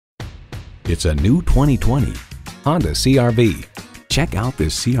It's a new 2020 Honda CR-V. Check out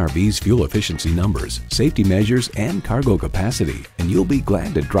this CR-V's fuel efficiency numbers, safety measures, and cargo capacity, and you'll be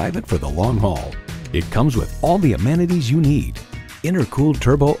glad to drive it for the long haul. It comes with all the amenities you need. Intercooled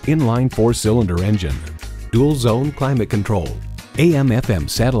turbo inline 4-cylinder engine, dual zone climate control, AM/FM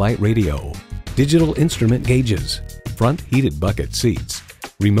satellite radio, digital instrument gauges, front heated bucket seats,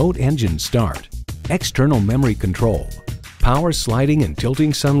 remote engine start, external memory control, power sliding and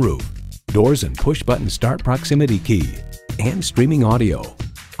tilting sunroof, doors and push-button start proximity key, and streaming audio.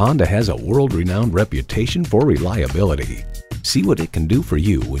 Honda has a world-renowned reputation for reliability. See what it can do for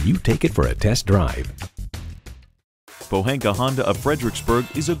you when you take it for a test drive. Pohanka Honda of Fredericksburg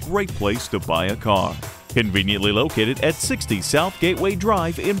is a great place to buy a car. Conveniently located at 60 South Gateway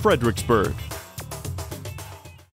Drive in Fredericksburg.